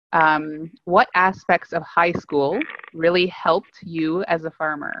What aspects of high school really helped you as a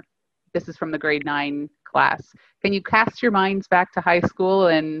farmer? This is from the grade 9 class. Can you cast your minds back to high school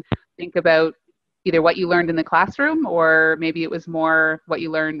and think about either what you learned in the classroom, or maybe it was more what you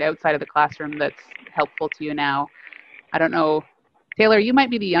learned outside of the classroom that's helpful to you now? I don't know. Taylor, you might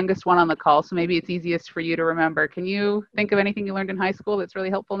be the youngest one on the call, so maybe it's easiest for you to remember. Can you think of anything you learned in high school that's really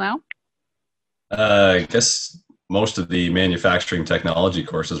helpful now? I guess most of the manufacturing technology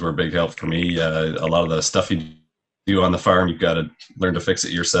courses were a big help for me. A lot of the stuff you do on the farm, you've got to learn to fix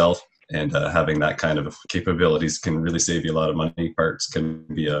it yourself. And having that kind of capabilities can really save you a lot of money. Parts can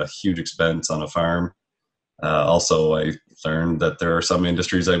be a huge expense on a farm. Also, I learned that there are some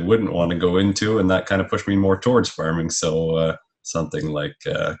industries I wouldn't want to go into, and that kind of pushed me more towards farming. So something like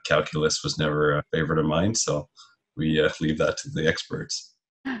calculus was never a favorite of mine. So we leave that to the experts.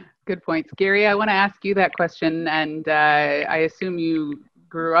 Good points. Gary, I want to ask you that question, and I assume you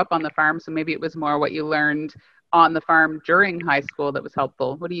grew up on the farm, so maybe it was more what you learned on the farm during high school that was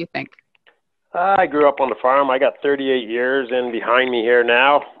helpful. What do you think? I grew up on the farm. I got 38 years in behind me here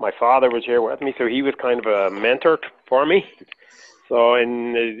now. My father was here with me, so he was kind of a mentor for me. So,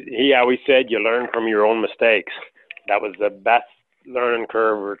 and he always said, you learn from your own mistakes. That was the best learning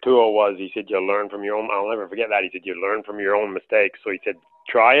curve or tool was, he said, you learn from your own, I'll never forget that. He said, you learn from your own mistakes. So he said,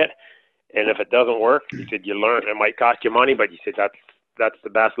 try it. And if it doesn't work, he said, you learn. It might cost you money, but he said, that's the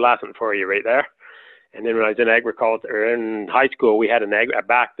best lesson for you right there. And then when I was in agriculture, or in high school, we had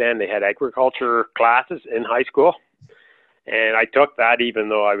back then they had agriculture classes in high school. And I took that even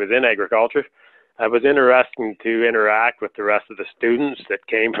though I was in agriculture. It was interesting to interact with the rest of the students that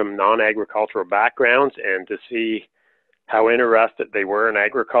came from non-agricultural backgrounds and to see how interested they were in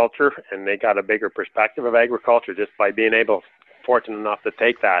agriculture, and they got a bigger perspective of agriculture just by being fortunate enough to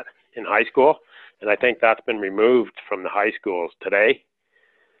take that in high school. And I think that's been removed from the high schools today.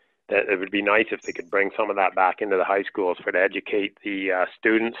 That it would be nice if they could bring some of that back into the high schools to educate the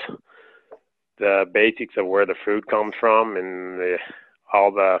students, the basics of where the food comes from and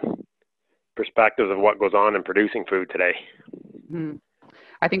all the perspectives of what goes on in producing food today. Mm-hmm.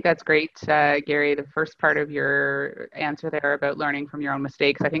 I think that's great, Gary. The first part of your answer there about learning from your own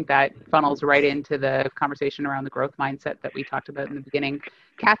mistakes, I think that funnels right into the conversation around the growth mindset that we talked about in the beginning.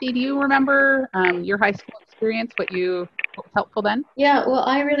 Kathy, do you remember your high school experience, what was helpful then? Yeah, well,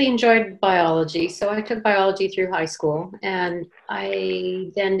 I really enjoyed biology. So I took biology through high school, and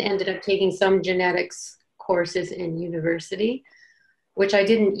I then ended up taking some genetics courses in university, which I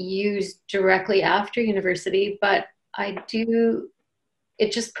didn't use directly after university, but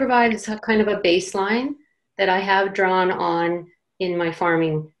it just provides a kind of a baseline that I have drawn on in my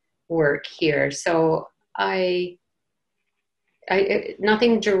farming work here. So I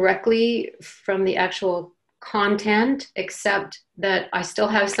nothing directly from the actual content, except that I still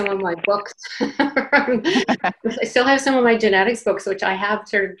have some of my books. I still have some of my genetics books, which I have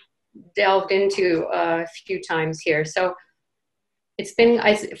sort of delved into a few times here. So it's been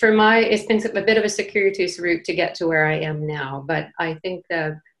a bit of a circuitous route to get to where I am now, but I think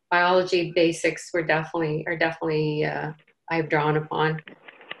the biology basics are definitely I've drawn upon.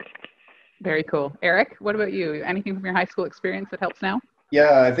 Very cool. Eric, what about you? Anything from your high school experience that helps now?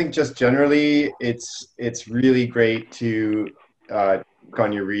 Yeah, I think just generally, it's really great to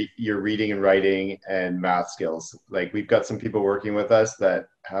on your reading and writing and math skills. Like we've got some people working with us that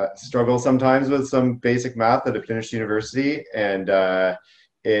struggle sometimes with some basic math that have finished university, and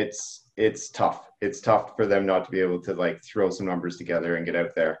it's tough. It's tough for them not to be able to like throw some numbers together and get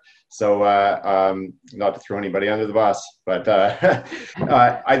out there. So not to throw anybody under the bus, but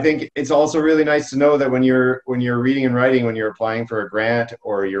I think it's also really nice to know that when you're reading and writing, when you're applying for a grant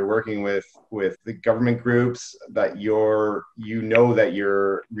or you're working with the government groups, that that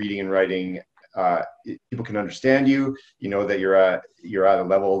you're reading and writing. People can understand you. You know that you're at a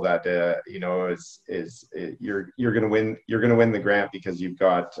level that you're gonna win. You're gonna win the grant because you've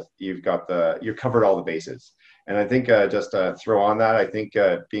covered all the bases. And I think just to throw on that, I think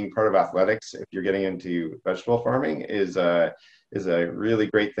being part of athletics, if you're getting into vegetable farming, is a really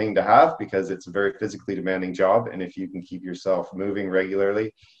great thing to have, because it's a very physically demanding job. And if you can keep yourself moving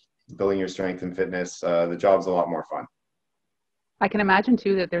regularly, building your strength and fitness, the job's a lot more fun. I can imagine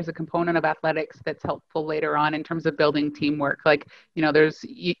too that there's a component of athletics that's helpful later on in terms of building teamwork. Like, you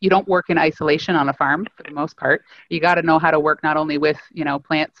don't work in isolation on a farm for the most part. You got to know how to work not only with,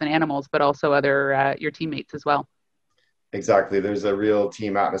 plants and animals, but also other your teammates as well. Exactly. There's a real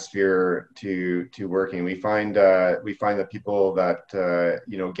team atmosphere to working. We find that people that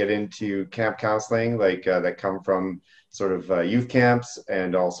get into camp counseling, like that come from sort of youth camps,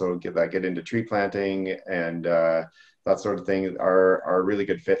 and also get into tree planting and that sort of thing are really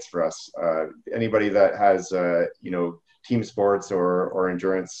good fits for us. Anybody that has team sports or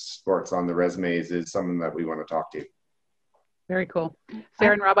endurance sports on the resumes is someone that we want to talk to. Very cool.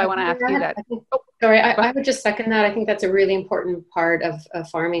 Sarah and Rob, I want to ask you that. I would just second that. I think that's a really important part of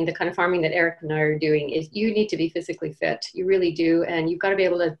farming. The kind of farming that Eric and I are doing is you need to be physically fit. You really do. And you've got to be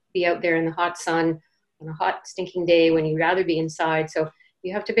able to be out there in the hot sun on a hot, stinking day when you'd rather be inside. So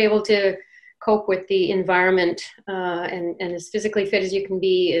you have to be able to cope with the environment, and as physically fit as you can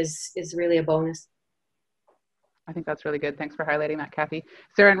be is really a bonus. I think that's really good. Thanks for highlighting that, Kathy.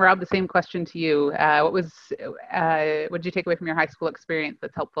 Sarah and Rob, the same question to you. What did you take away from your high school experience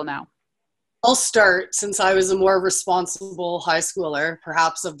that's helpful now? I'll start, since I was a more responsible high schooler,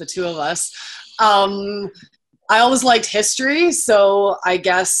 perhaps of the two of us. I always liked history, so I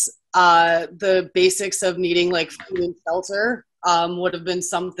guess the basics of needing like food and shelter would have been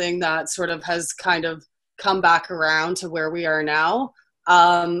something that sort of has kind of come back around to where we are now.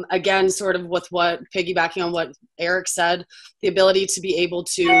 Again, sort of with piggybacking on what Eric said, the ability to be able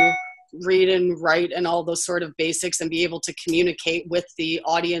to read and write and all those sort of basics and be able to communicate with the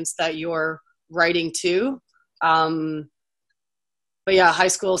audience that you're writing to. But yeah, high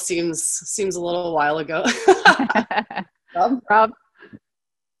school seems a little while ago. Rob?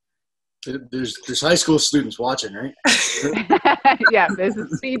 There's high school students watching, right? Yeah, this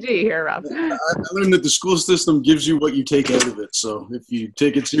is PG here, Rob. I learned that the school system gives you what you take out of it. So if you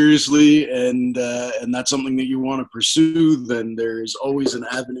take it seriously and that's something that you want to pursue, then there's always an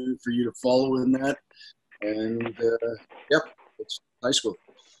avenue for you to follow in that. And yep, it's high school.